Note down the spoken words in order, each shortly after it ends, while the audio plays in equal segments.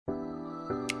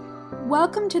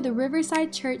Welcome to the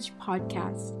Riverside Church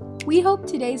podcast. We hope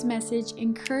today's message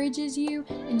encourages you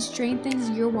and strengthens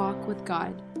your walk with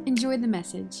God. Enjoy the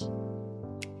message.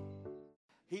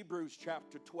 Hebrews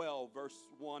chapter 12, verse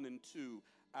 1 and 2.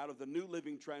 Out of the New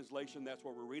Living Translation, that's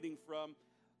where we're reading from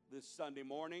this Sunday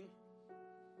morning.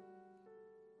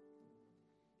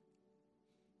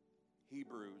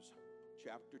 Hebrews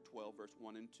chapter 12, verse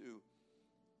 1 and 2.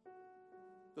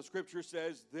 The scripture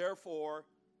says, "Therefore,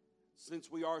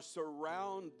 since we are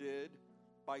surrounded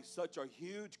by such a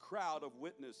huge crowd of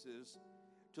witnesses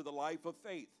to the life of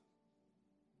faith,"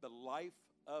 the life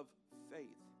of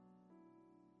faith,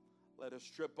 "let us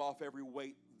strip off every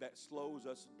weight that slows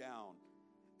us down,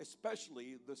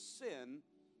 especially the sin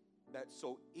that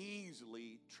so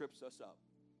easily trips us up."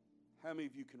 How many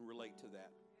of you can relate to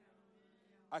that?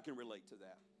 I can relate to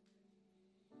that.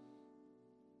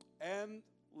 "And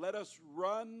let us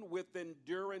run with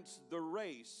endurance the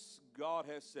race God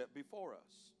has set before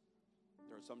us."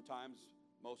 There are some times,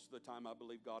 most of the time I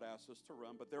believe God asks us to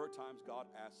run, but there are times God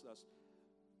asks us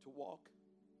to walk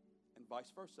and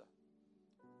vice versa.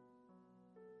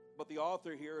 But the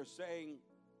author here is saying,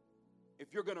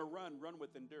 if you're going to run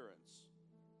with endurance,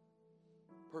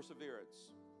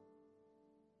 perseverance.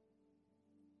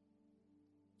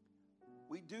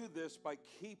 We do this by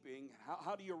keeping,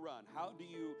 how do you run? How do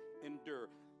you endure?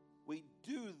 We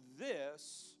do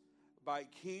this by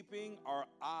keeping our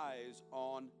eyes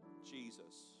on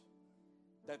Jesus.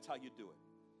 That's how you do it.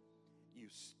 You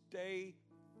stay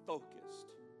focused.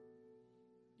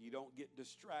 You don't get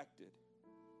distracted.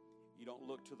 You don't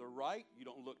look to the right. You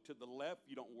don't look to the left.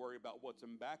 You don't worry about what's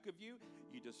in back of you.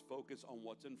 You just focus on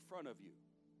what's in front of you.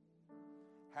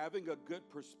 Having a good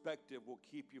perspective will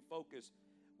keep you focused.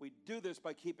 We do this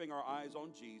by keeping our eyes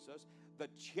on Jesus, the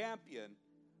champion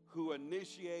who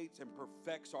initiates and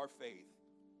perfects our faith.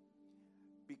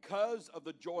 Because of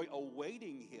the joy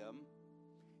awaiting him,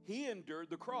 he endured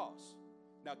the cross.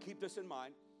 Now keep this in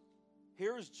mind.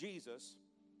 Here's Jesus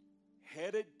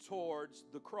headed towards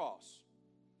the cross.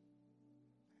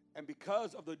 And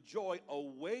because of the joy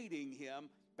awaiting him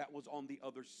that was on the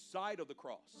other side of the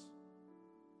cross,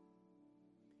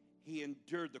 he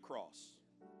endured the cross.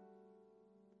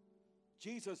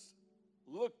 Jesus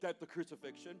looked at the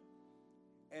crucifixion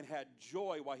and had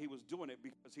joy while he was doing it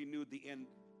because he knew the end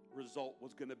result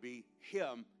was going to be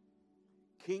him,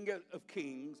 King of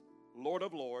Kings, Lord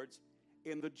of Lords,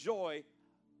 in the joy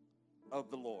of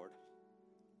the Lord,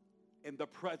 in the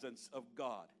presence of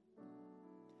God.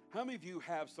 How many of you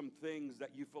have some things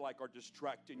that you feel like are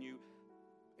distracting you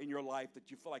in your life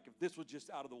that you feel like if this was just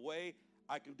out of the way,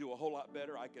 I can do a whole lot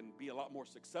better, I can be a lot more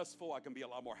successful, I can be a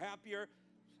lot more happier?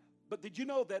 But did you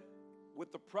know that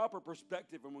with the proper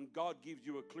perspective and when God gives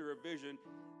you a clearer vision,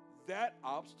 that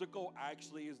obstacle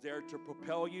actually is there to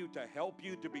propel you, to help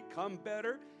you to become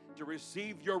better, to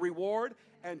receive your reward,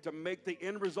 and to make the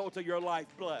end result of your life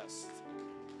blessed?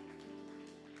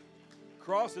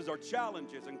 Crosses are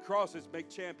challenges, and crosses make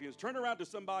champions. Turn around to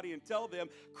somebody and tell them,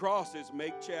 crosses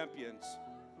make champions.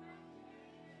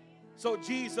 So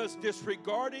Jesus,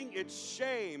 disregarding its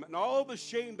shame and all the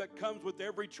shame that comes with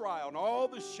every trial and all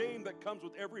the shame that comes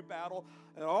with every battle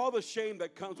and all the shame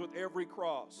that comes with every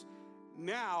cross,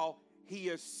 now he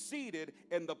is seated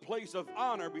in the place of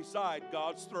honor beside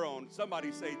God's throne.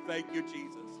 Somebody say, "Thank you,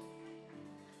 Jesus."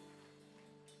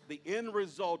 The end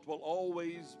result will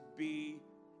always be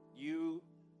you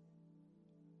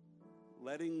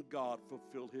letting God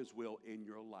fulfill his will in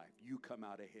your life. You come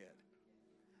out ahead.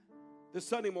 This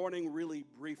Sunday morning, really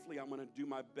briefly, I'm going to do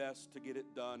my best to get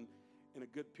it done in a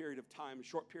good period of time, a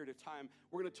short period of time.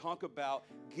 We're going to talk about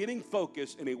getting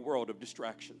focused in a world of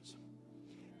distractions.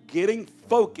 Getting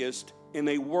focused in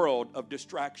a world of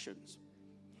distractions.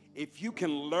 If you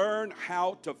can learn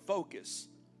how to focus,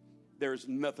 there's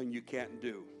nothing you can't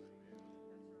do.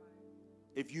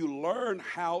 If you learn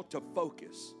how to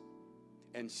focus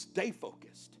and stay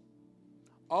focused,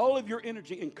 all of your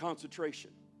energy and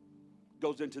concentration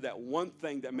goes into that one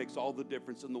thing that makes all the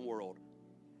difference in the world.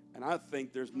 And I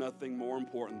think there's nothing more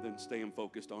important than staying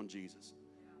focused on Jesus.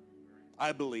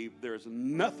 I believe there's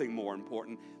nothing more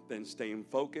important than staying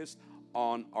focused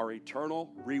on our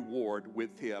eternal reward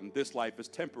with him. This life is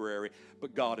temporary,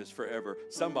 but God is forever.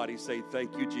 Somebody say,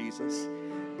 "Thank you, Jesus."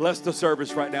 Bless the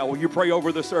service right now. Will you pray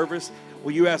over the service?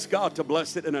 Will you ask God to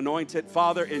bless it and anoint it?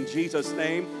 Father, in Jesus'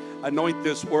 name, anoint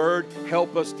this word.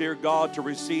 Help us, dear God, to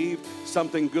receive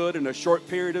something good in a short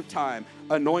period of time.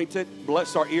 Anoint it,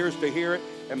 bless our ears to hear it,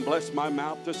 and bless my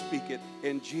mouth to speak it.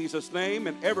 In Jesus' name,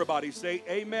 and everybody say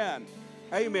amen.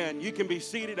 Amen. You can be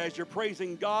seated as you're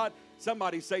praising God.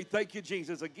 Somebody say, "Thank you,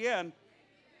 Jesus." Again,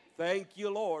 thank you,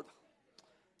 Lord.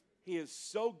 He is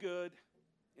so good,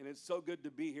 and it's so good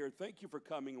to be here. Thank you for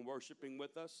coming and worshiping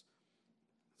with us.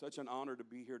 Such an honor to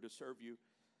be here to serve you.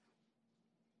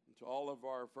 And to all of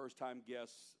our first-time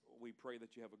guests, we pray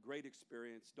that you have a great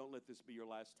experience. Don't let this be your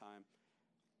last time.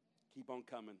 Keep on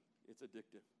coming. It's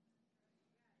addictive.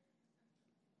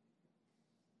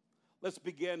 Let's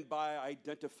begin by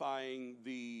identifying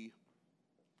the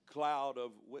cloud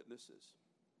of witnesses.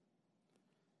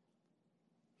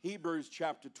 Hebrews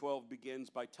chapter 12 begins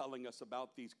by telling us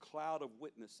about these cloud of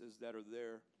witnesses that are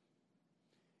there.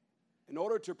 In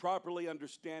order to properly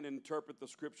understand and interpret the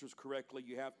scriptures correctly,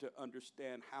 you have to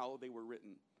understand how they were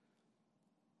written.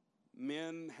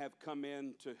 Men have come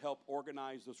in to help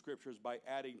organize the scriptures by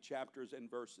adding chapters and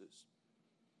verses.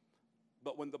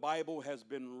 But when the Bible has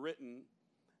been written,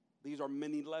 these are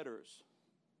many letters.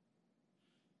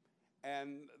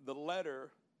 And the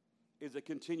letter is a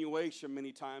continuation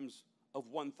many times of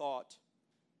one thought.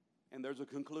 And there's a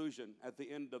conclusion at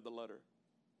the end of the letter.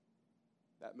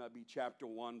 That might be chapter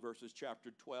 1 versus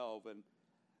chapter 12. And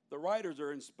the writers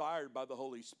are inspired by the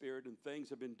Holy Spirit, and things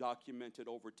have been documented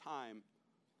over time.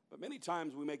 But many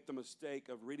times we make the mistake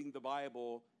of reading the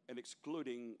Bible and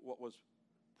excluding what was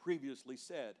previously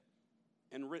said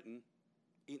and written,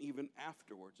 and even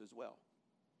afterwards as well.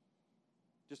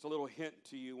 Just a little hint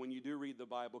to you, when you do read the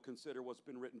Bible, consider what's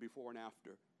been written before and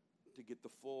after to get the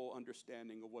full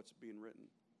understanding of what's being written.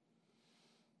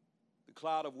 The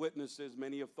cloud of witnesses,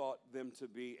 many have thought them to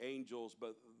be angels,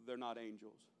 but they're not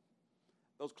angels.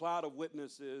 Those cloud of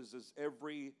witnesses is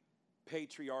every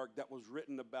patriarch that was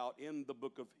written about in the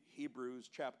book of Hebrews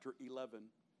chapter 11.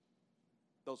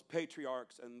 Those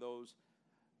patriarchs and those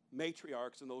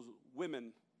matriarchs and those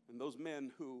women and those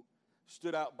men who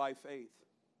stood out by faith.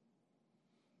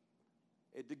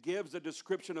 It gives a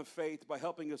description of faith by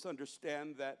helping us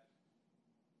understand that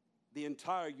the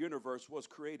entire universe was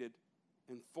created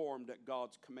and formed at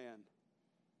God's command.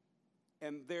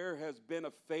 And there has been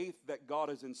a faith that God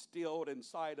has instilled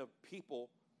inside of people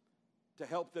to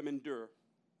help them endure.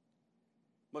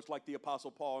 Much like the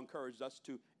Apostle Paul encouraged us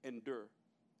to endure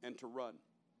and to run.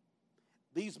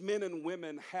 These men and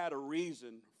women had a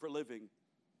reason for living.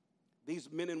 These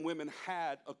men and women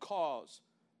had a cause.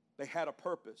 They had a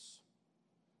purpose.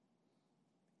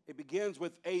 It begins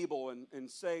with Abel and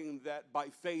saying that by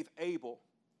faith Abel,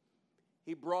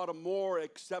 he brought a more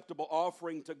acceptable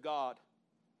offering to God,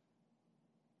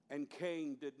 and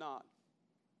Cain did not.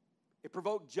 It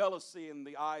provoked jealousy in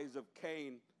the eyes of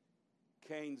Cain.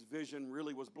 Cain's vision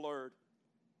really was blurred.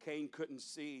 Cain couldn't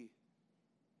see.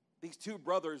 These two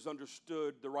brothers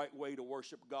understood the right way to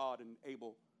worship God, and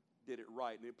Abel did it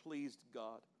right, and it pleased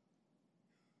God.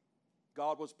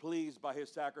 God was pleased by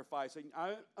his sacrifice. And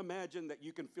I imagine that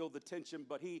you can feel the tension,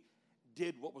 but he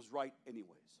did what was right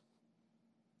anyways.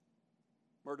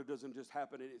 Murder doesn't just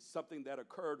happen. It's something that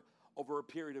occurred over a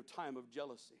period of time of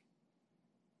jealousy.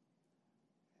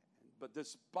 But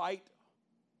despite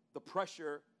the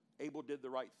pressure, Abel did the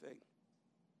right thing.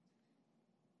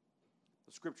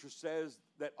 The scripture says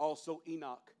that also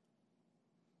Enoch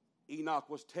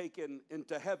was taken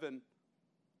into heaven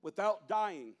without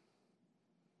dying.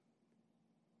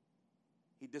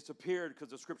 He disappeared because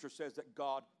the scripture says that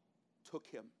God took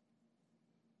him.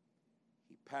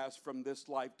 He passed from this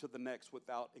life to the next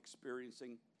without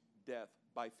experiencing death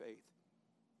by faith.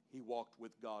 He walked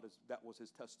with God. That was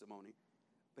his testimony,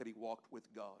 that he walked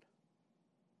with God.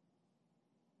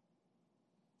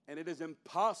 And it is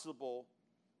impossible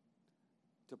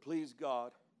to please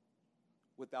God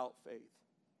without faith.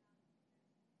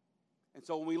 And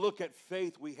so when we look at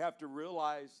faith, we have to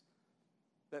realize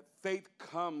that faith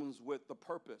comes with the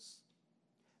purpose.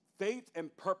 Faith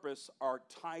and purpose are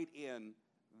tied in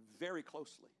very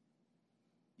closely.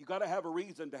 You got to have a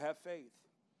reason to have faith.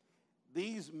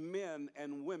 These men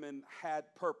and women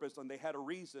had purpose and they had a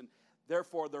reason.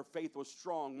 Therefore, their faith was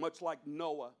strong, much like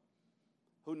Noah,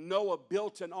 who Noah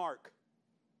built an ark.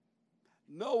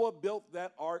 Noah built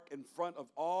that ark in front of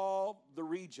all the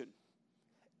region.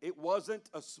 It wasn't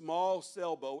a small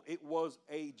sailboat. It was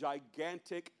a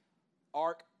gigantic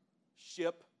ark,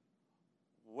 ship,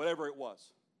 whatever it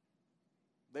was.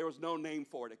 There was no name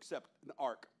for it except an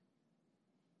ark.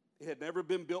 It had never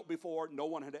been built before. No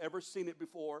one had ever seen it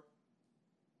before.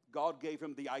 God gave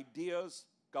him the ideas.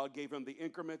 God gave him the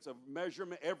increments of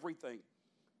measurement, everything.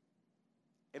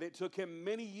 And it took him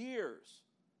many years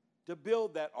to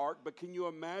build that ark. But can you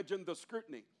imagine the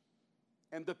scrutiny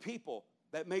and the people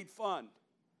that made fun,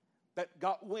 that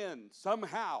got wind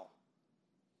somehow?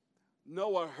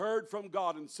 Noah heard from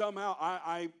God, and somehow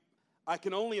I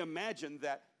can only imagine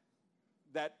that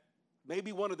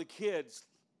maybe one of the kids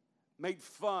made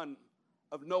fun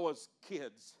of Noah's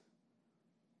kids.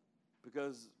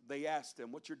 because they asked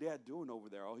him, what's your dad doing over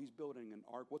there? Oh, he's building an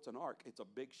ark. What's an ark? It's a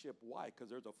big ship. Why? Because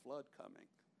there's a flood coming.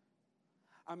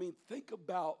 I mean, think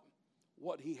about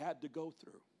what he had to go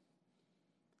through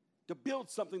to build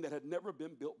something that had never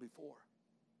been built before.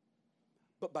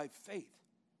 But by faith,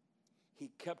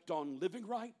 he kept on living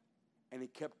right, and he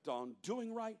kept on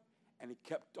doing right, and he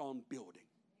kept on building.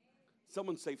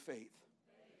 Someone say faith.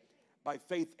 By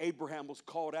faith, Abraham was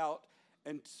called out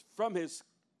and from his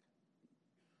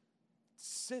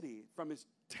city, from his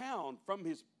town, from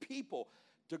his people,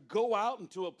 to go out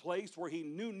into a place where he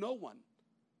knew no one,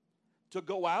 to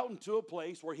go out into a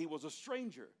place where he was a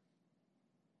stranger.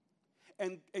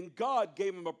 And God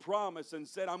gave him a promise and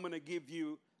said, I'm going to give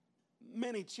you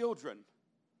many children.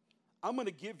 I'm going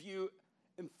to give you,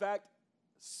 in fact,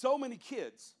 so many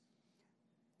kids.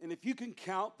 And if you can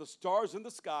count the stars in the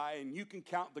sky and you can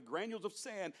count the granules of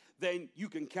sand, then you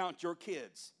can count your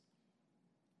kids.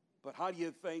 But how do you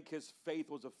think his faith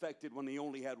was affected when he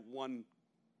only had one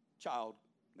child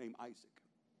named Isaac?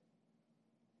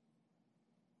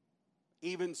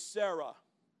 Even Sarah,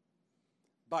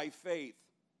 by faith,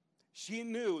 she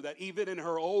knew that even in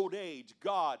her old age,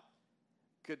 God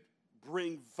could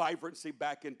bring vibrancy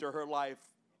back into her life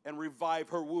and revive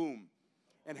her womb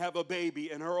and have a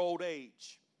baby in her old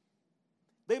age.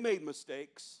 They made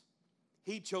mistakes.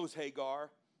 He chose Hagar.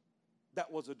 That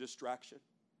was a distraction.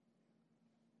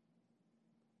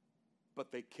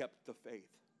 But they kept the faith.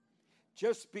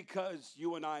 Just because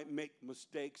you and I make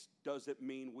mistakes doesn't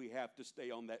mean we have to stay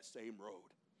on that same road.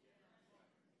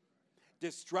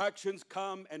 Distractions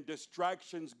come and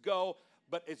distractions go,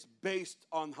 but it's based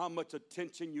on how much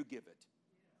attention you give it.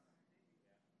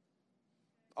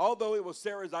 Although it was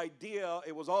Sarah's idea,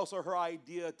 it was also her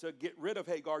idea to get rid of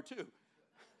Hagar too.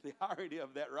 The irony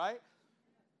of that, right?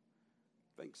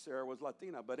 I think Sarah was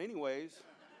Latina, but anyways.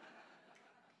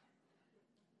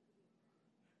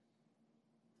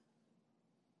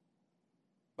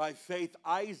 By faith,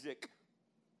 Isaac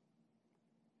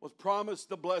was promised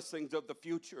the blessings of the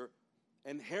future,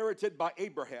 inherited by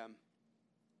Abraham.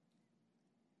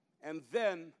 And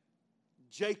then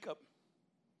Jacob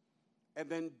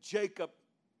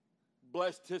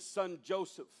blessed his son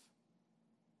Joseph.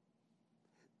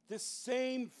 This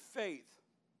same faith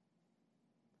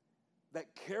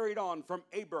that carried on from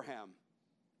Abraham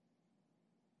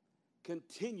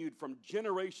continued from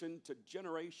generation to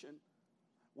generation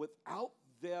without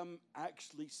them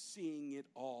actually seeing it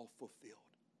all fulfilled.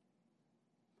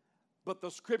 But the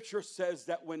scripture says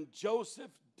that when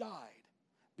Joseph died,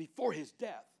 before his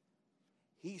death,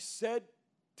 he said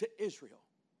to Israel,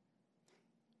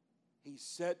 he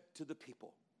said to the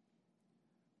people,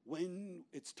 when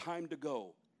it's time to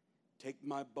go, take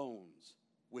my bones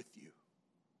with you.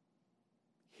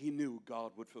 He knew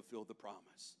God would fulfill the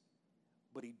promise,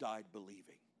 but he died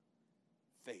believing.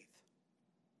 Faith.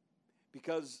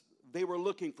 Because they were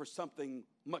looking for something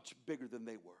much bigger than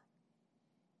they were.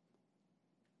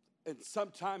 And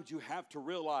sometimes you have to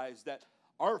realize that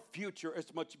our future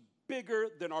is much bigger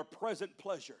than our present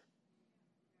pleasure,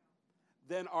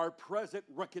 than our present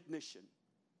recognition.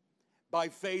 By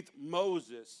faith,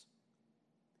 Moses,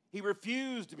 he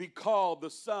refused to be called the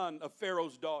son of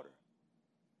Pharaoh's daughter,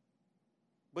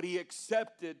 but he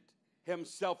accepted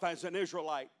himself as an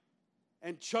Israelite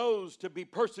and chose to be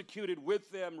persecuted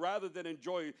with them rather than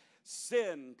enjoy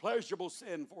sin, pleasurable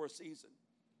sin for a season.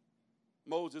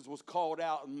 Moses was called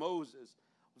out, and Moses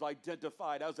was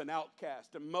identified as an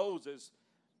outcast, and Moses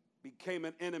became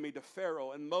an enemy to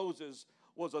Pharaoh, and Moses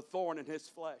was a thorn in his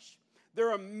flesh.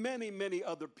 There are many, many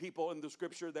other people in the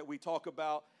scripture that we talk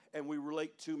about and we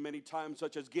relate to many times,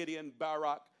 such as Gideon,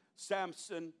 Barak,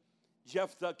 Samson,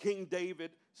 Jephthah, King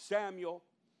David, Samuel,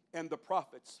 and the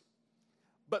prophets.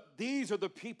 But these are the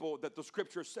people that the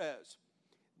scripture says,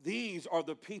 these are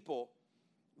the people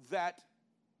that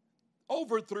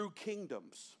overthrew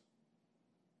kingdoms.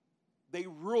 They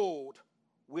ruled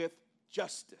with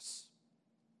justice.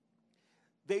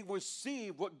 They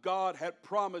received what God had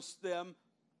promised them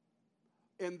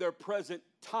in their present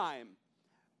time.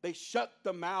 They shut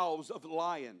the mouths of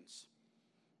lions.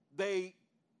 They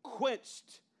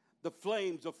quenched the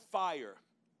flames of fire.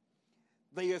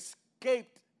 They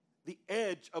escaped the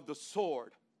edge of the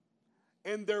sword.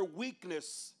 In their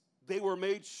weakness, they were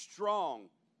made strong.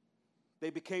 They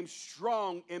became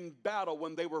strong in battle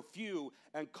when they were few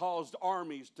and caused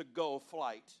armies to go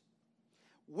flight.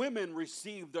 Women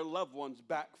received their loved ones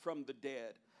back from the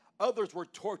dead. Others were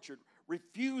tortured,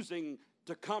 refusing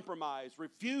to compromise,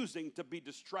 refusing to be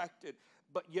distracted.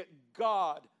 But yet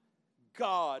God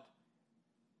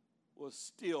was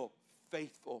still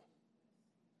faithful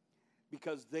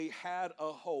because they had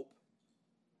a hope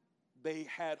They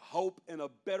had hope in a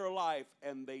better life,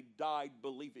 and they died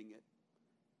believing it.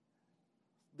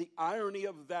 The irony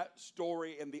of that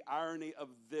story and the irony of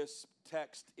this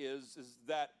text is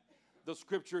that the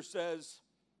scripture says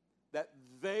that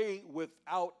they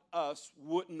without us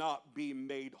would not be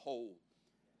made whole.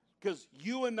 Because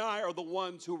you and I are the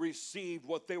ones who received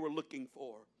what they were looking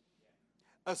for.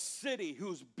 A city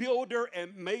whose builder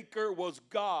and maker was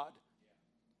God.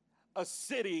 A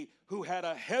city who had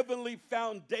a heavenly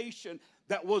foundation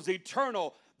that was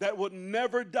eternal, that would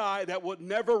never die, that would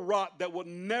never rot, that would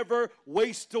never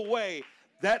waste away.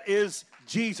 That is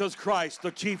Jesus Christ,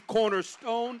 the chief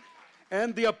cornerstone,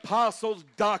 and the apostles'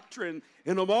 doctrine,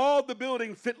 in whom all the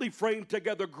building fitly framed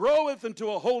together groweth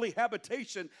into a holy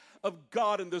habitation of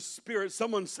God in the Spirit.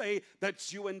 Someone say,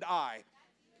 that's you and I,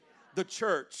 the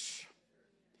church.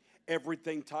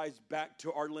 Everything ties back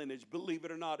to our lineage. Believe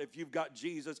it or not, if you've got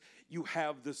Jesus, you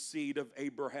have the seed of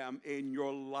Abraham in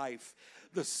your life.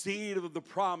 The seed of the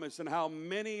promise, and how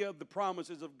many of the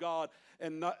promises of God,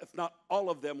 and if not all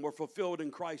of them, were fulfilled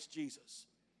in Christ Jesus.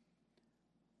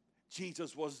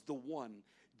 Jesus was the one.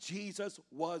 Jesus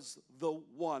was the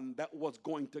one that was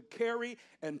going to carry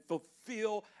and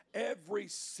fulfill every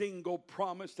single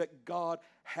promise that God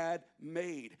had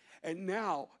made. And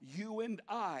now you and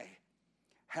I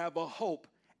have a hope,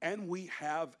 and we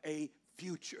have a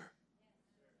future.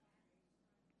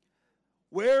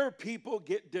 Where people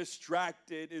get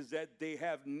distracted is that they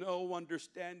have no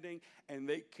understanding, and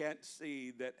they can't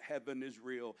see that heaven is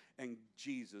real and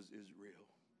Jesus is real.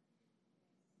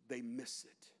 They miss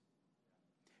it.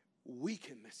 We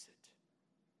can miss it.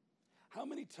 How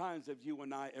many times have you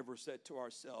and I ever said to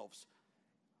ourselves,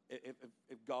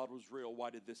 if God was real, why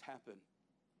did this happen?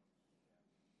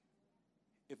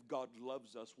 If God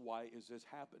loves us, why is this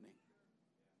happening?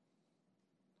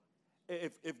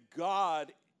 If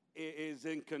God is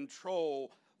in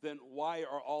control, then why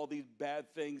are all these bad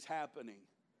things happening?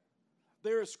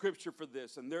 There is scripture for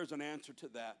this, and there's an answer to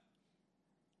that.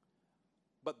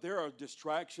 But there are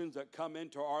distractions that come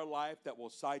into our life that will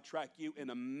sidetrack you in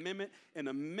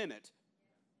a minute.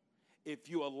 If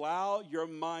you allow your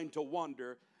mind to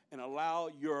wander and allow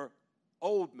your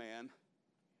old man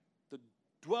to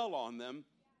dwell on them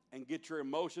and get your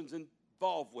emotions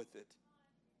involved with it.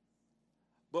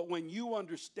 But when you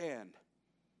understand,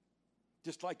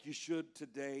 just like you should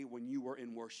today when you were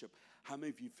in worship, how many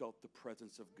of you felt the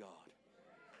presence of God?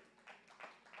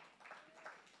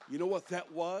 You know what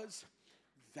that was?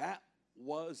 That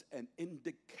was an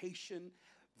indication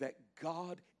that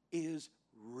God is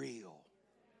real.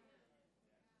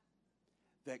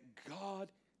 That God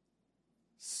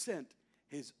sent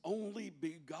His only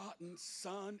begotten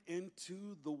Son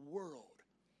into the world.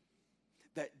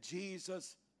 That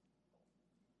Jesus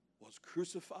was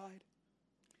crucified,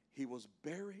 He was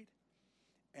buried,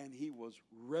 and He was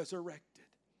resurrected.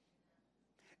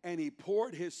 And He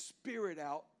poured His Spirit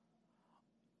out,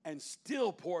 and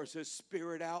still pours His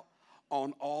Spirit out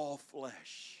on all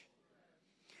flesh.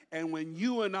 And when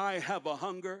you and I have a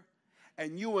hunger,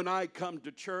 and you and I come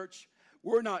to church,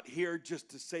 we're not here just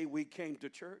to say we came to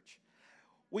church.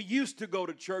 We used to go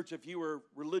to church. If you were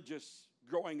religious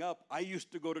growing up, I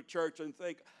used to go to church and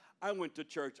think, I went to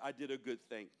church, I did a good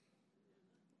thing.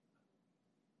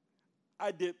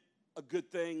 I did a good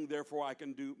thing, therefore I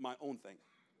can do my own thing.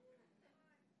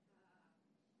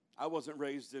 I wasn't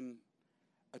raised in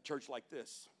a church like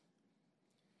this.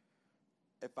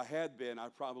 If I had been, I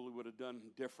probably would have done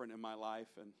different in my life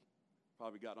and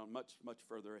probably got on much, much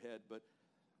further ahead. But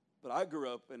I grew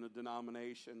up in a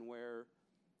denomination where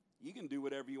you can do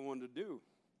whatever you want to do,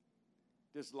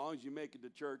 just as long as you make it to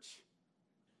church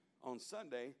on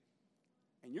Sunday,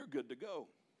 and you're good to go.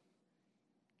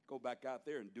 Go back out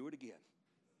there and do it again.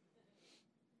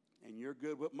 And you're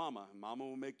good with mama. Mama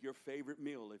will make your favorite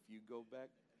meal if you go back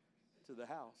to the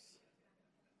house.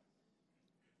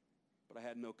 But I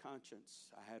had no conscience.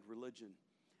 I had religion.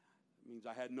 It means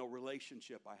I had no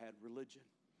relationship. I had religion.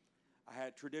 I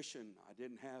had tradition. I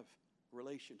didn't have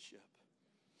relationship.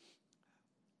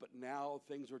 But now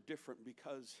things are different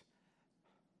because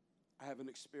I have an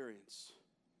experience.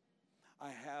 I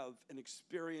have an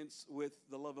experience with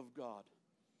the love of God.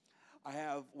 I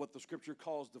have what the scripture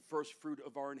calls the first fruit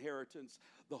of our inheritance,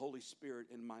 the Holy Spirit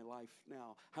in my life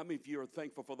now. How many of you are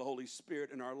thankful for the Holy Spirit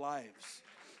in our lives?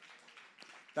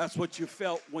 That's what you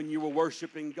felt when you were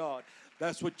worshiping God.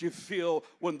 That's what you feel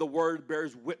when the word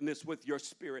bears witness with your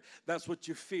spirit. That's what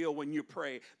you feel when you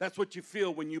pray. That's what you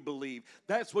feel when you believe.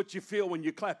 That's what you feel when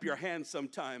you clap your hands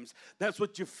sometimes. That's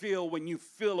what you feel when you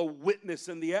feel a witness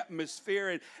in the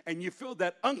atmosphere and you feel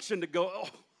that unction to go, oh,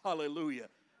 hallelujah.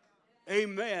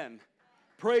 Amen.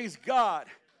 Praise God.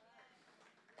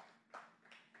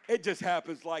 It just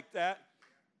happens like that.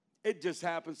 It just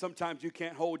happens. Sometimes you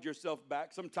can't hold yourself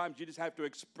back. Sometimes you just have to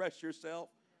express yourself.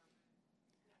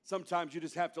 Sometimes you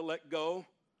just have to let go.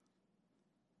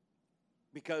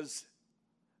 Because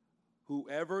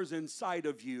whoever's inside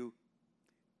of you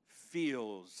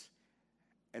feels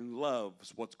and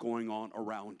loves what's going on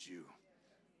around you.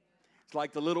 It's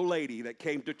like the little lady that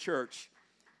came to church.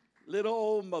 Little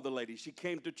old mother lady. She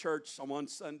came to church on one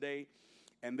Sunday,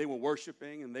 and they were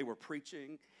worshiping, and they were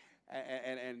preaching,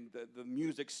 and the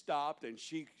music stopped, and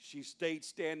she stayed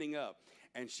standing up,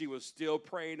 and she was still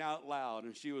praying out loud,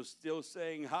 and she was still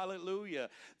saying, hallelujah,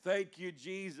 thank you,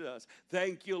 Jesus,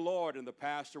 thank you, Lord. And the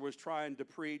pastor was trying to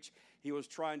preach. He was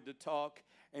trying to talk,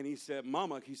 and he said,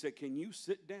 Mama, he said, can you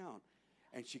sit down?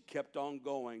 And she kept on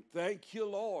going, thank you,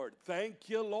 Lord, thank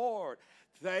you, Lord,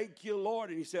 thank you, Lord.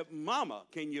 And he said, Mama,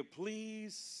 can you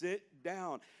please sit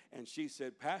down? And she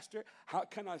said, Pastor, how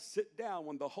can I sit down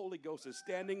when the Holy Ghost is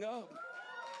standing up?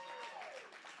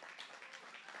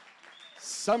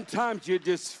 Sometimes you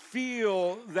just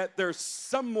feel that there's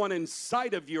someone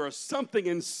inside of you or something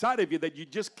inside of you that you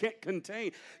just can't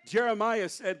contain. Jeremiah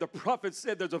said, the prophet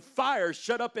said, there's a fire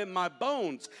shut up in my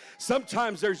bones.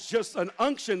 Sometimes there's just an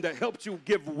unction that helps you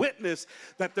give witness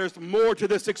that there's more to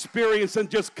this experience than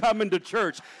just coming to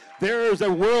church. There's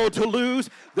a world to lose,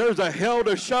 there's a hell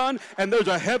to shun, and there's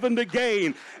a heaven to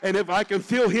gain. And if I can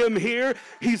feel him here,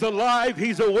 he's alive,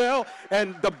 he's well,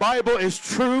 and the Bible is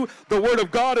true, the Word of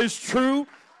God is true,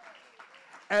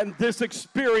 and this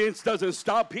experience doesn't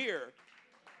stop here.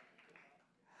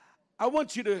 I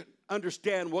want you to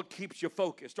understand what keeps you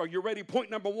focused. Are you ready? Point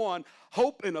number one,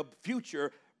 hope in a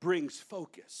future brings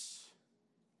focus.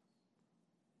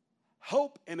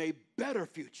 Hope in a better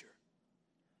future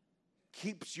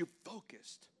keeps you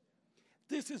focused.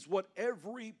 This is what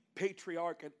every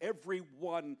patriarch and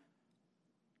everyone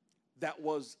that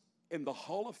was in the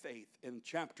Hall of Faith in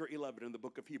chapter 11 in the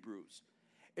book of Hebrews,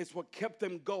 it's what kept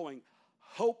them going.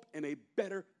 Hope in a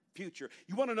better future.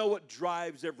 You want to know what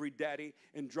drives every daddy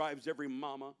and drives every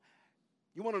mama?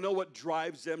 You want to know what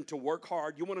drives them to work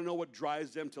hard? You want to know what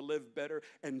drives them to live better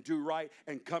and do right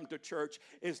and come to church?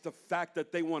 It's the fact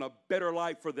that they want a better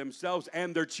life for themselves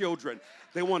and their children.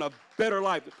 They want a better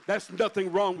life. That's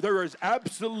nothing wrong. There is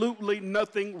absolutely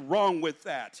nothing wrong with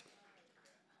that.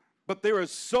 But there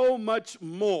is so much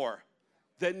more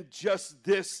than just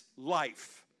this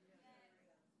life.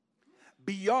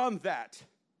 Beyond that.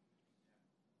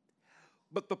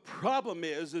 But the problem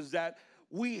is that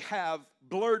we have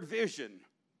blurred vision.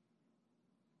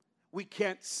 We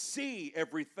can't see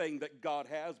everything that God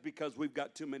has because we've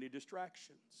got too many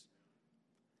distractions.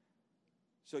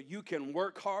 So you can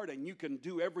work hard and you can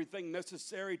do everything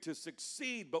necessary to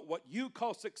succeed, but what you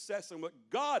call success and what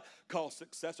God calls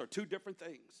success are two different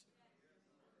things.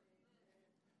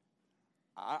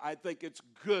 I think it's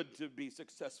good to be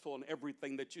successful in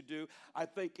everything that you do. I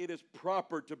think it is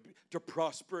proper to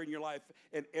prosper in your life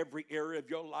in every area of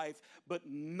your life, but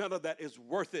none of that is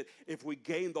worth it if we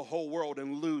gain the whole world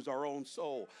and lose our own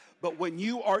soul. But when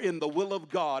you are in the will of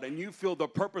God and you feel the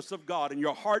purpose of God and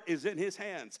your heart is in His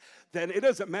hands, then it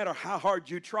doesn't matter how hard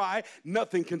you try.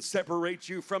 Nothing can separate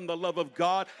you from the love of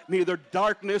God, neither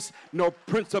darkness, nor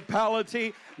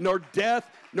principality, nor death,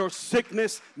 nor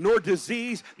sickness, nor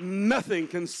disease. Nothing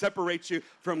can separate you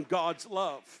from God's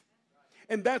love.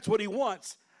 And that's what He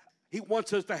wants. He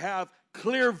wants us to have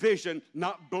clear vision,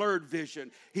 not blurred vision.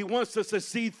 He wants us to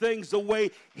see things the way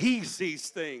He sees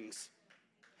things.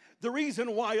 The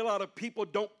reason why a lot of people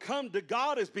don't come to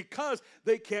God is because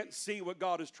they can't see what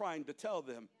God is trying to tell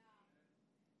them.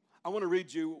 I want to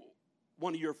read you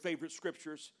one of your favorite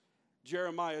scriptures,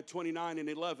 Jeremiah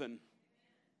 29:11.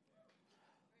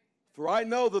 For I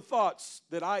know the thoughts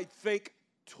that I think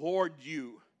toward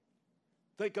you.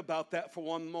 Think about that for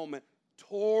one moment.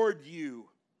 Toward you.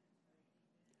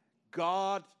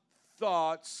 God's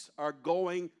thoughts are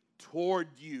going toward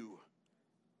you.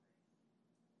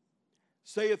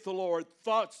 Saith the Lord,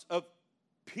 thoughts of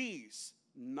peace,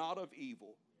 not of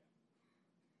evil,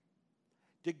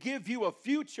 to give you a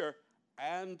future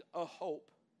and a hope.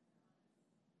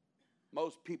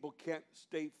 Most people can't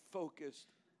stay focused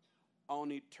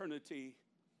on eternity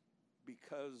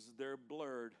because they're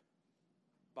blurred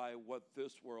by what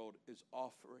this world is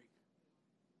offering.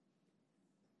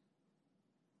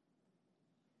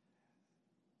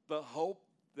 The hope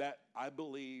that I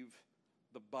believe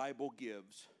the Bible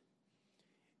gives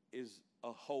is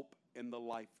a hope in the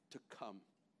life to come.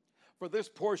 For this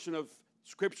portion of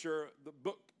Scripture, the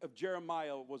book of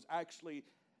Jeremiah was actually,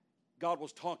 God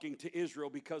was talking to Israel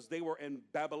because they were in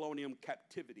Babylonian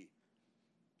captivity.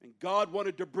 And God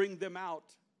wanted to bring them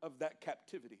out of that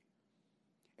captivity.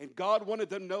 And God wanted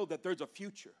them to know that there's a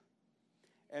future.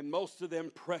 And most of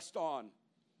them pressed on.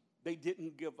 They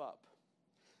didn't give up.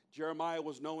 Jeremiah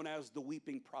was known as the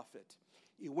weeping prophet.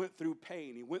 He went through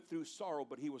pain. He went through sorrow,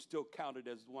 but he was still counted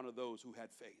as one of those who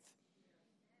had faith.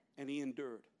 And he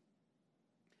endured.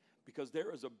 Because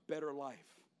there is a better life.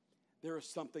 There is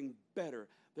something better.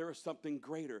 There is something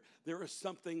greater. There is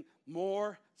something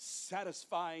more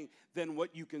satisfying than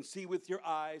what you can see with your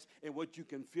eyes and what you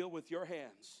can feel with your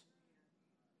hands.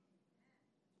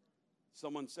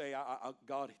 Someone say,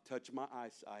 God, touch my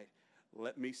eyesight.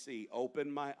 Let me see.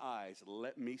 Open my eyes.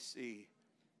 Let me see.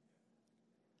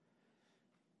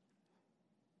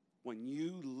 When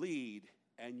you lead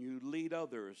and you lead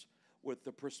others with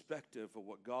the perspective of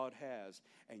what God has,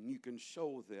 and you can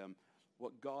show them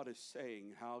what God is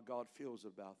saying, how God feels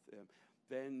about them,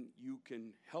 then you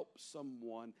can help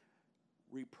someone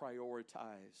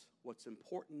reprioritize what's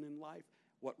important in life,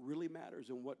 what really matters,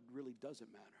 and what really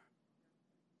doesn't matter.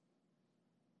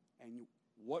 And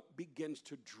what begins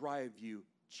to drive you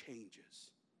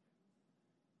changes.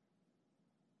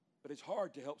 But it's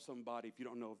hard to help somebody if you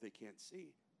don't know if they can't see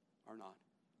or not.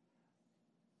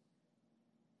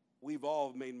 We've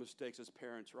all made mistakes as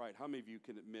parents, right? How many of you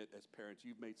can admit as parents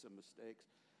you've made some mistakes?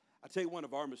 I'll tell you one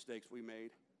of our mistakes we made.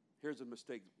 Here's a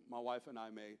mistake my wife and I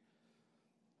made.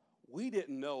 We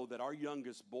didn't know that our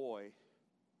youngest boy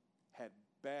had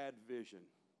bad vision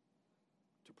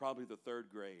to probably the 3rd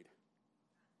grade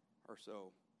or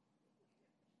so.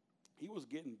 He was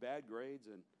getting bad grades,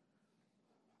 and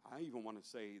I even want to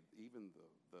say even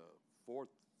the fourth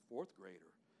grader.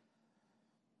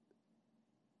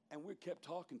 And we kept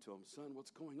talking to him, son,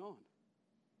 what's going on?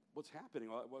 What's happening?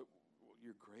 What,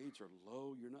 your grades are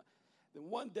low. You're not. Then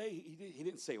one day, he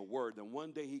didn't say a word. Then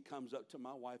one day he comes up to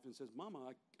my wife and says, Mama,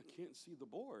 I can't see the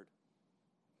board.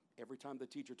 Every time the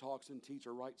teacher talks and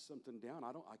teacher writes something down,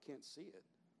 I can't see it.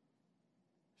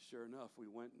 Sure enough, we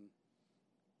went and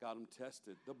got him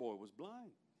tested. The boy was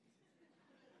blind.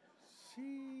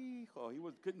 He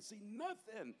couldn't see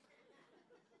nothing.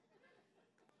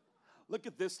 Look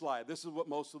at this slide. This is what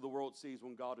most of the world sees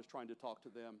when God is trying to talk to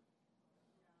them.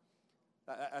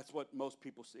 That's what most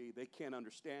people see. They can't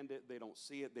understand it. They don't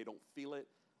see it. They don't feel it.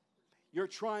 You're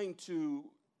trying to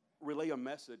relay a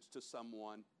message to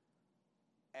someone,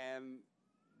 and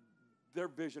their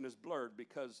vision is blurred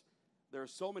because there are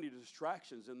so many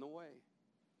distractions in the way.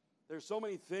 There's so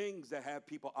many things that have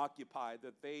people occupied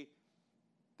that they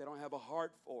don't have a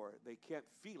heart for it. They can't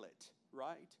feel it,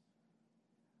 right?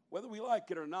 Whether we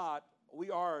like it or not, we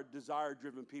are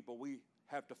desire-driven people. We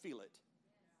have to feel it.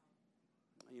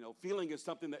 You know, feeling is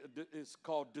something that is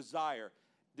called desire.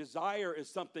 Desire is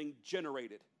something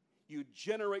generated. You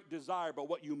generate desire by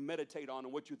what you meditate on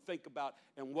and what you think about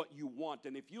and what you want.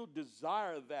 And if you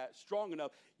desire that strong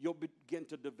enough, you'll begin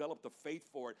to develop the faith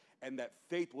for it. And that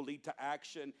faith will lead to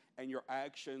action, and your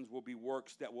actions will be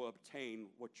works that will obtain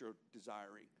what you're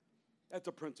desiring. That's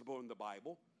a principle in the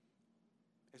Bible.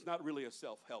 It's not really a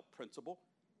self-help principle.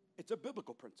 It's a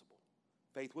biblical principle.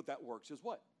 Faith without works is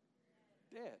what?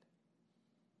 Dead.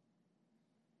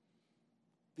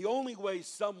 The only way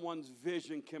someone's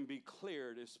vision can be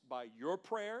cleared is by your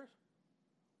prayers.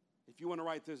 If you want to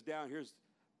write this down, here's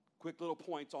quick little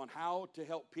points on how to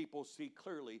help people see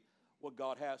clearly what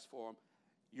God has for them.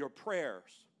 Your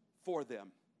prayers for them.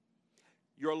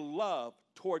 Your love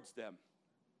towards them.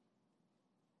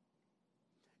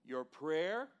 Your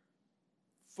prayer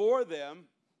for them.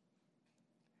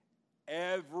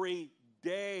 Every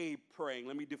day praying.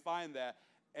 Let me define that.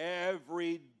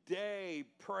 Every day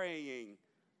praying.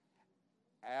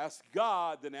 Ask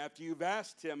God, then after you've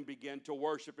asked Him, begin to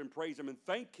worship and praise Him and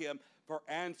thank Him for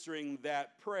answering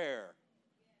that prayer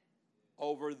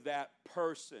over that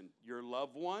person, your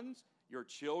loved ones, your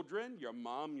children, your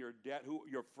mom, your dad,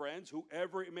 your friends,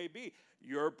 whoever it may be.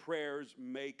 Your prayers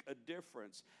make a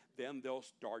difference. Then they'll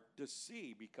start to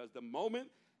see, because the moment,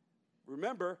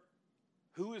 remember,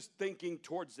 who is thinking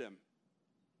towards them?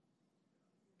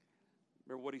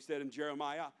 Remember what He said in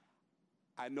Jeremiah?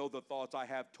 I know the thoughts I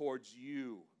have towards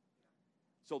you.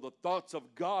 So the thoughts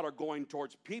of God are going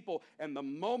towards people, and the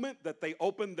moment that they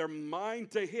open their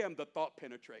mind to Him, the thought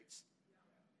penetrates.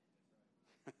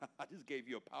 I just gave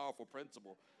you a powerful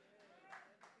principle.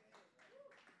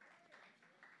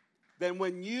 Then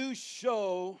when you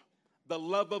show the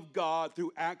love of God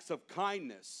through acts of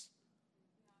kindness,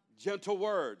 gentle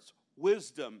words,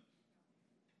 wisdom,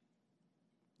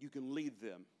 you can lead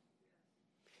them.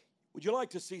 Would you like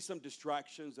to see some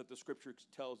distractions that the Scripture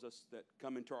tells us that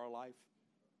come into our life?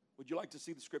 Would you like to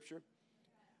see the Scripture?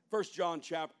 1 John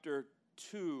chapter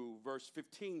 2, verse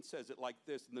 15 says it like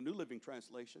this in the New Living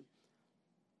Translation.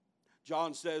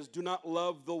 John says, do not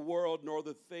love the world nor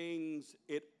the things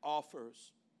it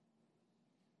offers.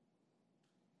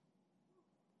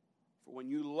 For when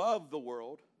you love the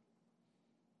world,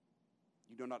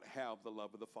 you do not have the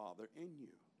love of the Father in you.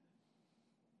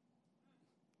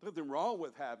 Nothing wrong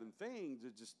with having things.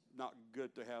 It's just not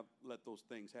good to let those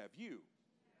things have you.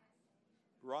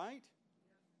 Right?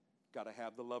 Got to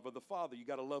have the love of the Father. You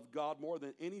got to love God more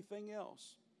than anything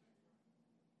else.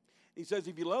 He says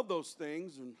if you love those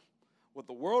things and what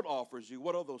the world offers you,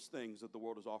 what are those things that the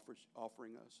world is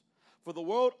offering us? For the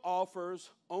world offers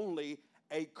only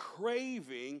a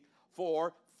craving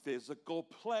for physical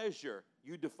pleasure.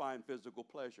 You define physical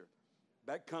pleasure.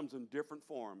 That comes in different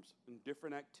forms, in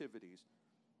different activities.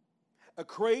 A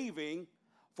craving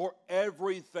for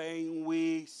everything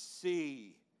we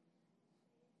see.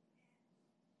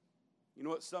 You know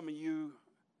what some of you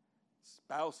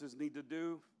spouses need to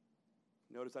do?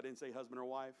 Notice I didn't say husband or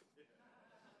wife.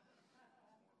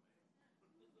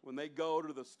 When they go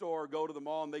to the store, go to the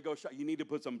mall, and they go shop, you need to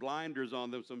put some blinders on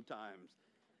them sometimes.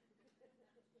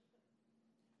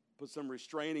 Put some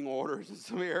restraining orders in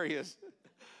some areas.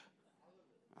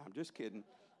 I'm just kidding.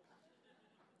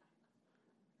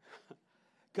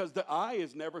 Because the eye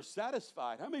is never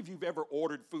satisfied. How many of you have ever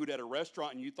ordered food at a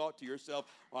restaurant and you thought to yourself,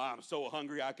 well, I'm so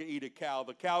hungry I could eat a cow.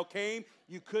 The cow came,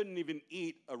 you couldn't even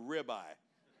eat a ribeye.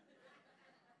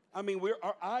 I mean,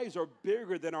 our eyes are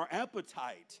bigger than our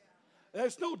appetite.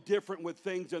 That's no different with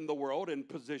things in the world and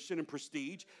position and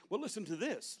prestige. Well, listen to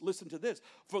this. Listen to this.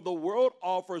 For the world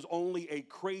offers only a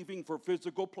craving for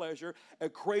physical pleasure, a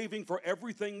craving for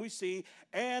everything we see,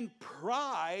 and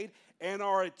pride in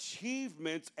our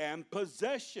achievements and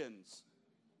possessions.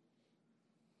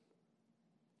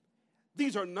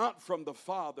 These are not from the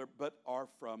Father, but are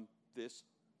from this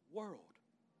world.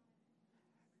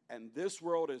 And this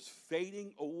world is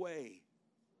fading away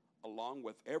along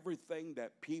with everything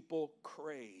that people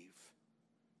crave.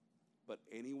 But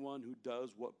anyone who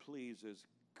does what pleases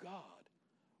God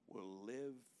will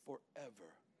live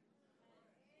forever.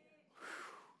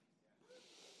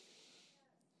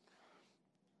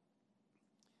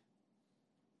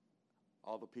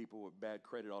 All the people with bad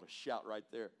credit ought to shout right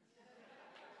there.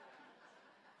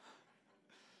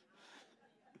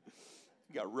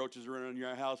 You got roaches running in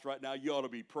your house right now. You ought to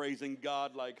be praising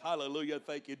God like, hallelujah,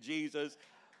 thank you, Jesus.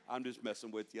 I'm just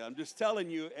messing with you. I'm just telling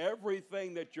you,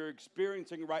 everything that you're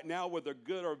experiencing right now, whether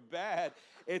good or bad,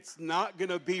 it's not going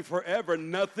to be forever.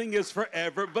 Nothing is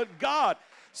forever but God.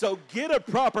 So get a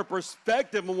proper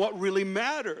perspective on what really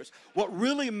matters. What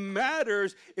really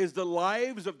matters is the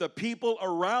lives of the people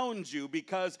around you,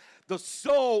 because the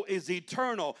soul is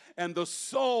eternal and the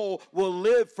soul will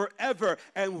live forever.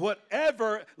 And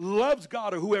whatever loves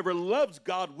God, or whoever loves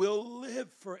God, will live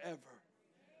forever.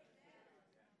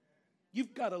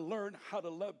 You've got to learn how to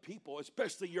love people,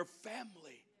 especially your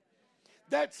family.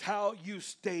 That's how you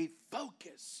stay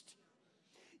focused.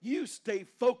 You stay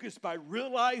focused by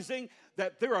realizing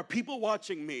that there are people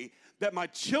watching me, that my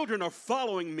children are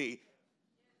following me.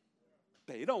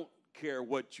 They don't care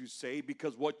what you say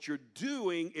because what you're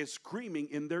doing is screaming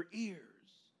in their ears.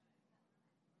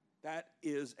 That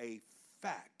is a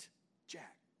fact,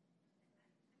 Jack.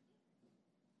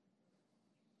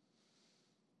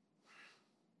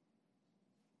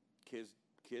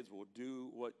 Kids will do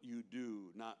what you do,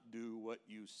 not do what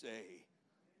you say.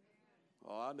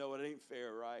 Oh, I know it ain't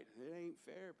fair, right? It ain't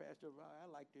fair, Pastor. I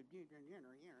like to.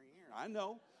 I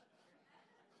know.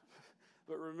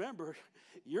 But remember,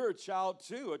 you're a child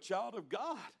too, a child of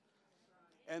God.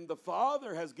 And the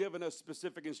Father has given us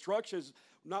specific instructions,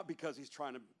 not because He's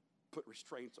trying to put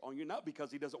restraints on you, not because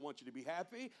He doesn't want you to be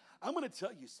happy. I'm going to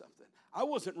tell you something. I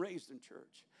wasn't raised in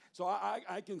church. So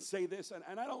I can say this,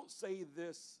 and I don't say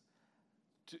this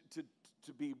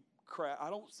to be crap. I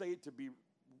don't say it to be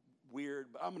weird,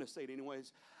 but I'm going to say it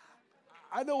anyways.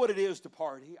 I know what it is to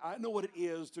party. I know what it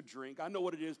is to drink. I know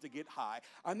what it is to get high.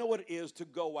 I know what it is to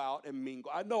go out and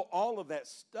mingle. I know all of that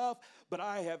stuff, but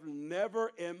I have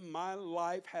never in my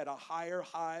life had a higher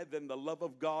high than the love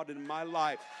of God in my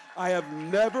life. I have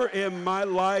never in my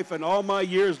life and all my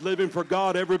years living for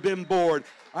God ever been bored.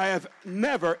 I have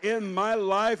never in my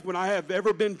life when I have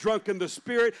ever been drunk in the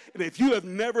Spirit. And if you have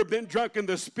never been drunk in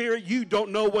the Spirit, you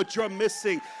don't know what you're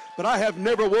missing. But I have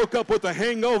never woke up with a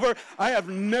hangover. I have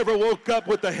never woke up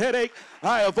with a headache.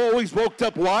 I have always woke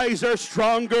up wiser,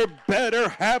 stronger, better,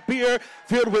 happier,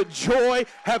 filled with joy,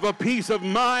 have a peace of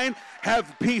mind,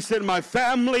 have peace in my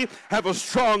family, have a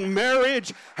strong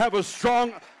marriage, have a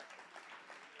strong...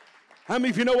 How many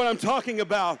of you know what I'm talking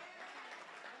about?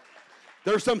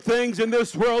 There are some things in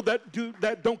this world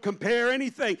that don't compare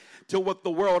anything to what the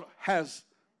world has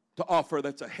to offer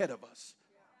that's ahead of us.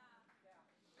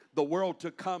 The world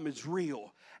to come is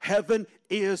real. Heaven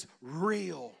is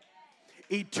real.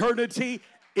 Eternity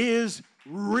is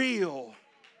real.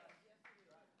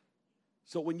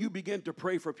 So when you begin to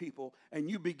pray for people and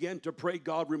you begin to pray,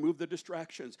 God, remove the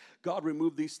distractions. God,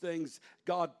 remove these things.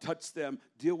 God, touch them.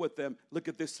 Deal with them. Look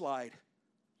at this slide.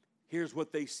 Here's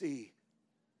what they see.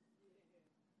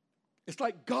 It's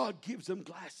like God gives them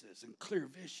glasses and clear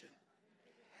vision.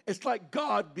 It's like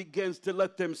God begins to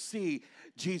let them see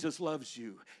Jesus loves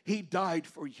you. He died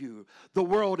for you. The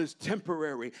world is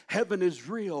temporary. Heaven is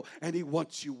real, and He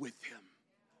wants you with Him.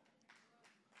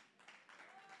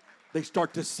 They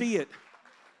start to see it.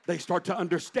 They start to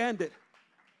understand it.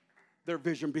 Their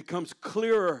vision becomes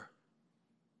clearer.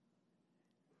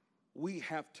 We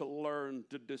have to learn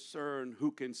to discern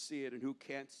who can see it and who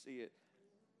can't see it.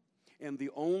 And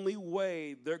the only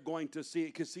way they're going to see it,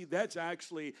 because see, that's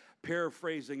actually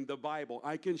paraphrasing the Bible.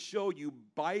 I can show you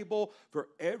Bible for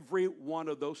every one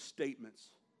of those statements.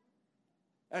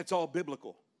 That's all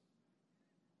biblical.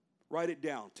 Write it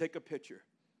down. Take a picture.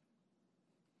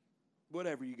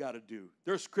 Whatever you got to do.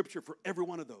 There's scripture for every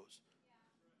one of those.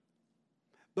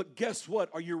 But guess what?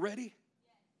 Are you ready?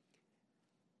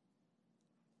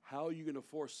 How are you going to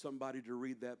force somebody to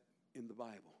read that in the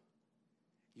Bible?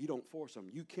 You don't force them.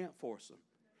 You can't force them.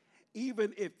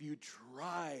 Even if you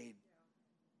tried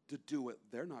to do it,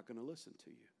 they're not going to listen to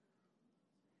you.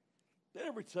 Did I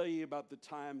ever tell you about the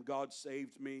time God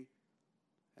saved me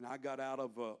and I got out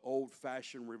of an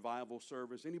old-fashioned revival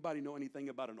service? Anybody know anything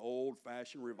about an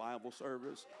old-fashioned revival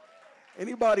service?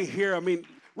 Anybody here? I mean,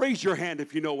 raise your hand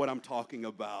if you know what I'm talking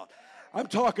about. I'm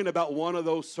talking about one of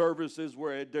those services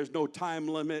where there's no time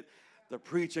limit. The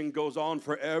preaching goes on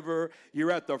forever.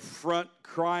 You're at the front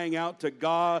crying out to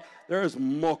God. There's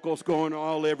mocos going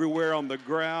all everywhere on the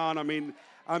ground. I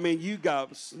mean, you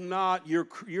got snot.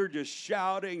 You're just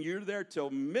shouting. You're there till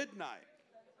midnight.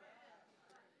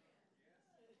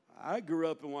 I grew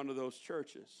up in one of those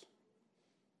churches.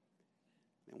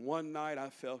 And one night I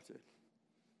felt it.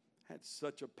 I had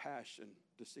such a passion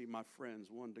to see my friends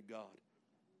won to God.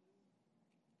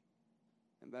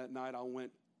 And that night I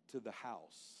went to the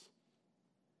house,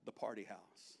 the party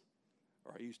house,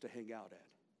 where I used to hang out at.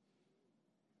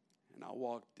 And I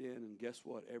walked in, and guess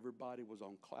what? Everybody was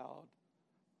on cloud.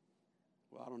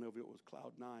 Well, I don't know if it was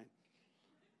cloud 9.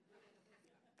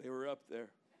 They were up there.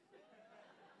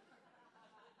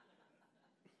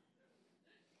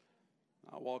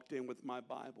 I walked in with my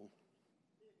Bible.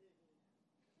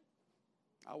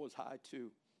 I was high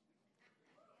too.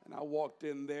 And I walked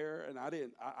in there, and I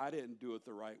didn't do it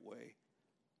the right way.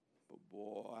 But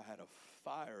boy, I had a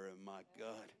fire in my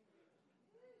gut.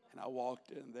 And I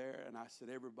walked in there, and I said,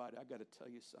 everybody, I got to tell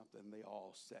you something. They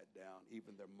all sat down,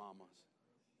 even their mamas.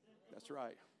 That's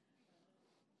right.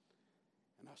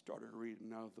 And I started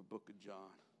reading out of the book of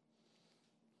John.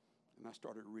 And I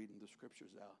started reading the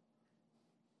scriptures out.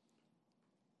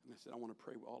 And I said, I want to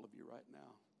pray with all of you right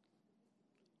now.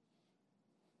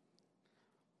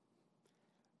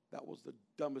 That was the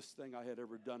dumbest thing I had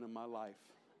ever done in my life.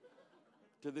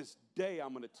 To this day,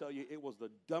 I'm going to tell you, it was the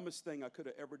dumbest thing I could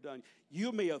have ever done.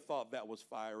 You may have thought that was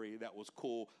fiery, that was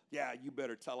cool. Yeah, you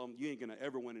better tell them you ain't going to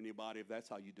ever win anybody if that's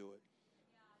how you do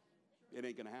it. It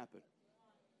ain't going to happen.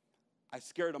 I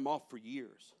scared them off for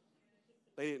years.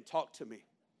 They didn't talk to me.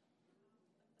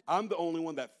 I'm the only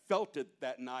one that felt it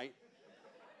that night.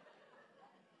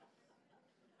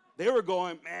 They were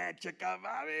going, man, check out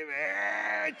mommy,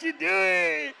 man, what you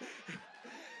doing?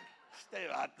 Stay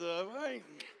out there, man.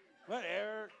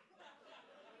 Whatever.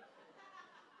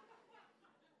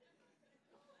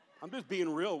 I'm just being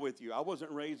real with you. I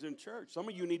wasn't raised in church. Some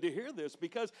of you need to hear this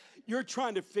because you're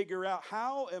trying to figure out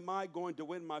how am I going to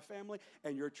win my family,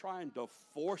 and you're trying to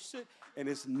force it, and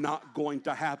it's not going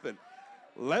to happen.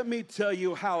 Let me tell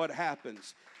you how it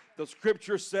happens. The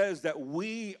scripture says that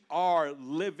we are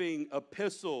living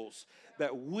epistles,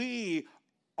 that we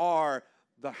are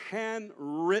the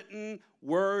handwritten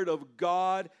word of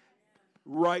God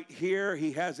right here.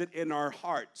 He has it in our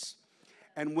hearts.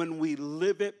 And when we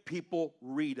live it, people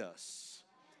read us.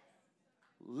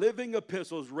 Living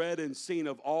epistles read and seen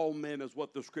of all men is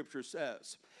what the scripture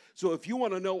says. So if you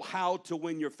want to know how to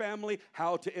win your family,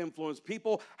 how to influence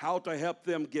people, how to help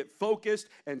them get focused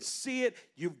and see it,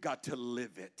 you've got to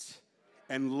live it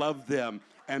and love them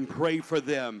and pray for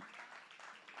them.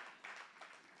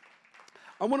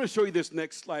 I want to show you this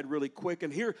next slide really quick.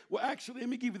 And here, well, actually, let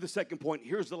me give you the second point.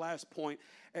 Here's the last point,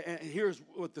 and here's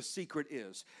what the secret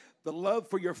is. The love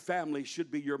for your family should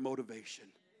be your motivation.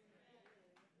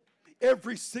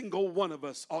 Every single one of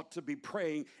us ought to be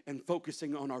praying and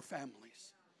focusing on our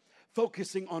families,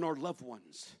 focusing on our loved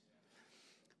ones.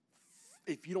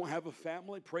 If you don't have a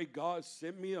family, pray God,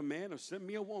 send me a man or send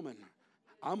me a woman.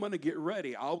 I'm going to get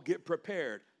ready. I'll get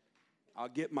prepared. I'll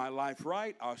get my life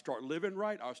right. I'll start living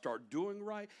right. I'll start doing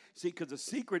right. See, because the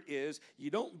secret is you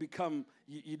don't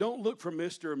look for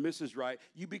Mr. and Mrs. Right.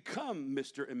 You become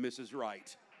Mr. and Mrs.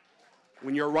 Right.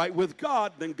 When you're right with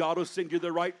God, then God will send you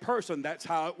the right person. That's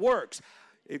how it works.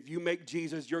 If you make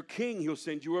Jesus your king, he'll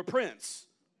send you a prince.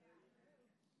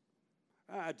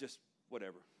 Just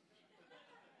whatever.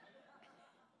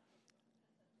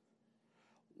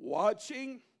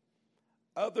 Watching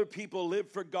other people live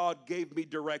for God gave me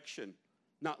direction,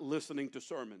 not listening to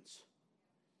sermons.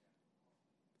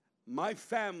 My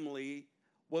family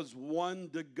was won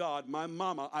to God.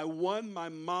 I won my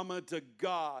mama to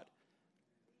God.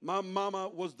 My mama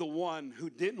was the one who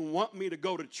didn't want me to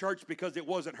go to church because it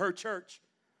wasn't her church.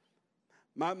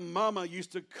 My mom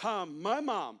used to come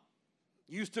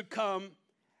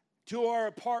to our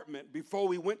apartment before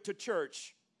we went to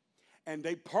church, and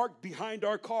they parked behind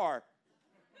our car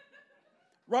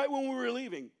right when we were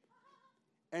leaving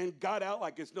and got out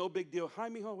like it's no big deal. Hi,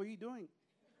 mijo, what are you doing?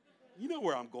 You know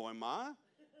where I'm going, Ma.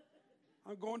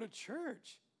 I'm going to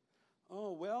church.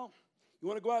 Oh, well, you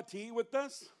want to go out to eat with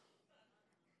us?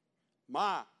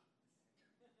 Ma,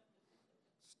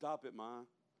 stop it, Ma.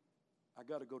 I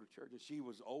got to go to church. And she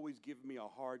was always giving me a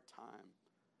hard time.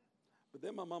 But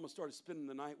then my mama started spending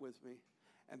the night with me.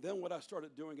 And then what I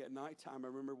started doing at nighttime, I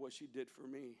remember what she did for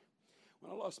me.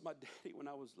 When I lost my daddy when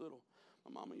I was little,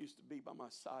 my mama used to be by my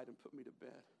side and put me to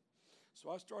bed. So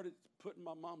I started putting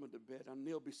my mama to bed. I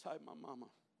kneeled beside my mama.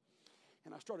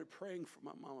 And I started praying for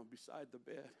my mama beside the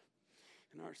bed.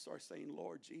 And I started saying,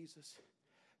 Lord Jesus,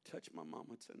 touch my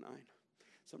mama tonight.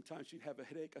 Sometimes she'd have a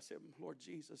headache. I said, Lord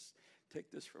Jesus, take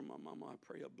this from my mama. I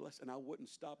pray a blessing. And I wouldn't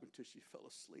stop until she fell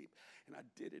asleep. And I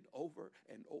did it over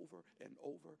and over and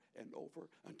over and over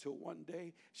until one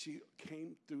day she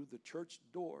came through the church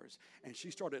doors and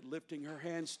she started lifting her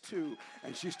hands too.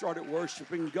 And she started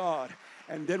worshiping God.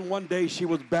 And then one day she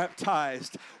was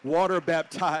baptized, water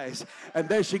baptized. And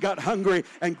then she got hungry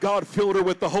and God filled her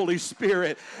with the Holy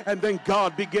Spirit. And then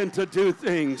God began to do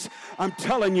things. I'm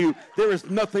telling you, there is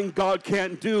nothing God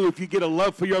can't do if you get a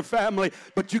love for your family.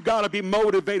 But you got to be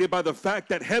motivated by the fact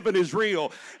that heaven is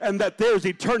real and that there's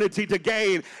eternity to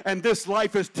gain. And this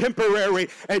life is temporary.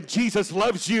 And Jesus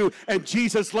loves you and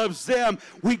Jesus loves them.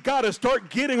 We got to start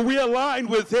getting realigned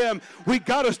with Him. We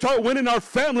got to start winning our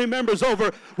family members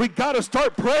over. We got to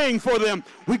start praying for them.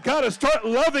 We got to start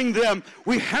loving them.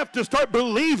 We have to start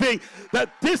believing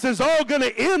that this is all going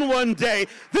to end one day.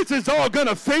 This is all going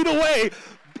to fade away.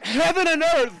 Heaven and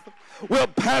earth will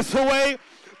pass away,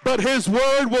 but His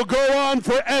word will go on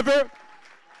forever,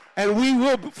 and we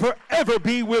will forever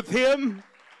be with Him.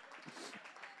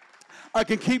 I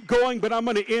can keep going, but I'm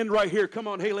going to end right here. Come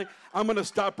on, Haley. I'm going to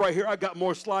stop right here. I got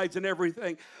more slides and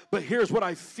everything. But here's what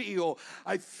I feel.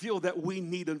 I feel that we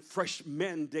need a fresh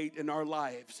mandate in our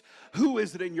lives. Who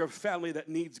is it in your family that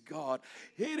needs God?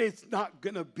 It is not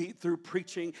going to be through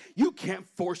preaching. You can't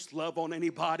force love on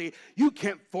anybody. You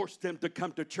can't force them to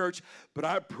come to church. But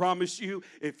I promise you,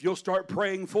 if you'll start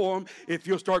praying for them, if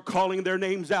you'll start calling their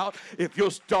names out, if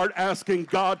you'll start asking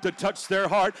God to touch their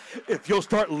heart, if you'll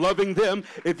start loving them,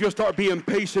 if you'll start being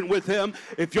patient with them,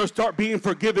 if you'll start being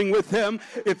forgiving with them,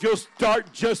 if you'll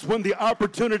start just when the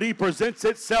opportunity presents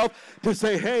itself to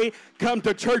say, hey, come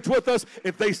to church with us.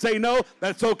 If they say no,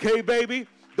 that's okay, baby.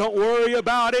 Don't worry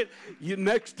about it.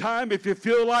 Next time, if you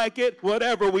feel like it,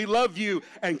 whatever, we love you.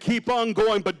 And keep on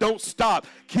going, but don't stop.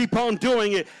 Keep on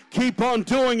doing it. Keep on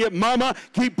doing it, mama.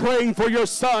 Keep praying for your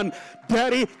son.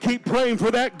 Daddy, keep praying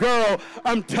for that girl.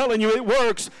 I'm telling you, it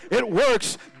works. It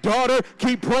works. Daughter,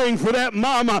 keep praying for that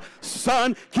mama.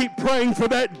 Son, keep praying for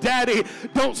that daddy.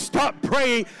 Don't stop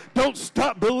praying. Don't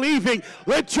stop believing.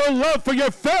 Let your love for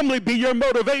your family be your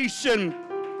motivation.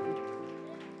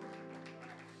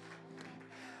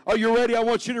 Are you ready? I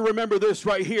want you to remember this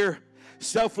right here.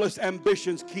 Selfless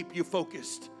ambitions keep you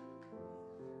focused.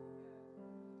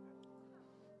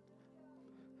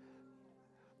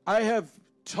 I have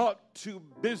talked to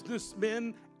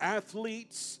businessmen,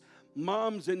 athletes,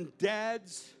 moms and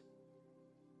dads,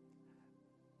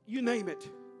 you name it.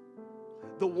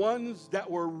 The ones that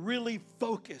were really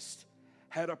focused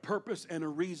had a purpose and a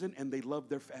reason, and they loved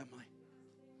their family.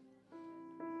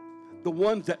 The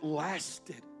ones that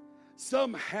lasted.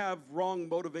 Some have wrong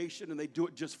motivation and they do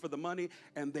it just for the money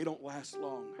and they don't last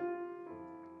long.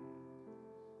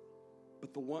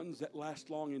 But the ones that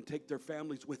last long and take their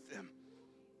families with them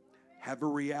have a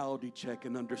reality check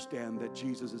and understand that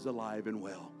Jesus is alive and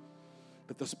well,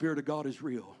 that the Spirit of God is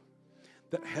real,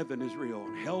 that heaven is real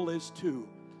and hell is too.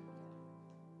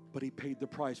 But He paid the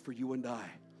price for you and I.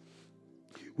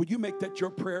 Will you make that your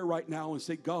prayer right now and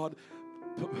say, God,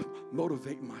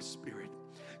 motivate my spirit.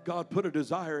 God, put a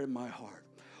desire in my heart.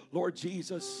 Lord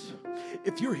Jesus,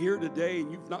 if you're here today and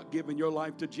you've not given your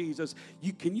life to Jesus,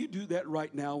 can you do that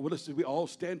right now? Well, listen, we all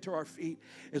stand to our feet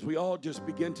as we all just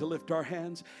begin to lift our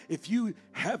hands. If you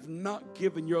have not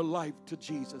given your life to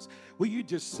Jesus, will you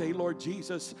just say, Lord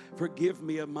Jesus, forgive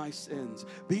me of my sins.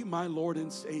 Be my Lord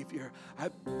and Savior. I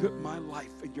put my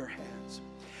life in your hands.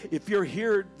 If you're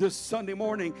here this Sunday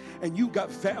morning and you've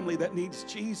got family that needs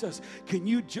Jesus, can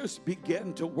you just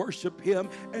begin to worship him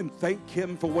and thank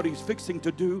him for what he's fixing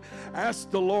to do? Ask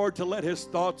the Lord to let his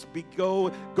thoughts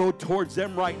go towards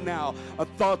them right now.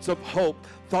 Thoughts of hope,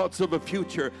 thoughts of a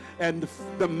future, and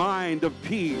the mind of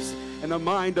peace and a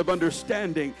mind of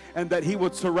understanding, and that he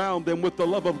would surround them with the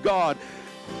love of God.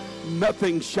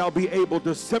 Nothing shall be able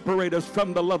to separate us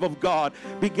from the love of God.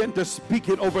 Begin to speak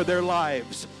it over their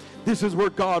lives. This is where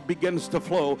God begins to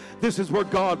flow. This is where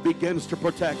God begins to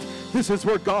protect. This is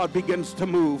where God begins to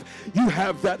move. You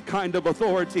have that kind of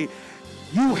authority.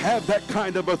 You have that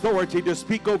kind of authority to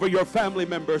speak over your family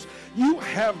members. You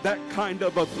have that kind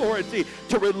of authority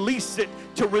to release it,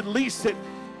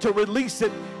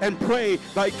 and pray,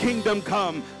 thy kingdom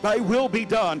come, thy will be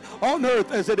done on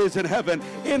earth as it is in heaven,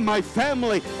 in my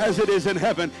family as it is in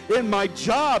heaven, in my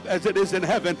job as it is in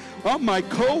heaven, on my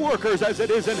co-workers as it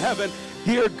is in heaven.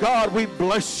 Dear God, we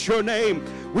bless your name.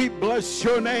 We bless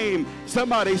your name.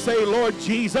 Somebody say, Lord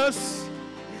Jesus,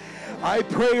 I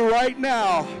pray right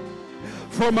now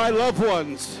for my loved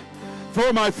ones,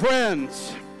 for my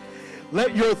friends.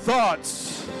 Let your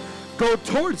thoughts go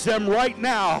towards them right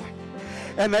now.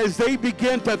 And as they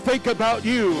begin to think about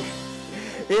you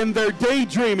in their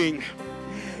daydreaming,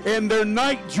 in their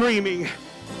night dreaming,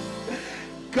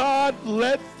 God,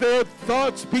 let their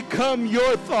thoughts become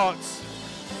your thoughts.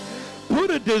 Put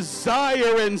a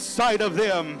desire inside of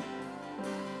them.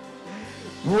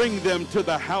 Bring them to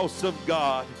the house of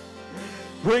God.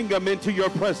 Bring them into your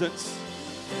presence.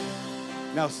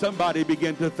 Now somebody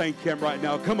begin to thank him right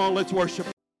now. Come on, let's worship.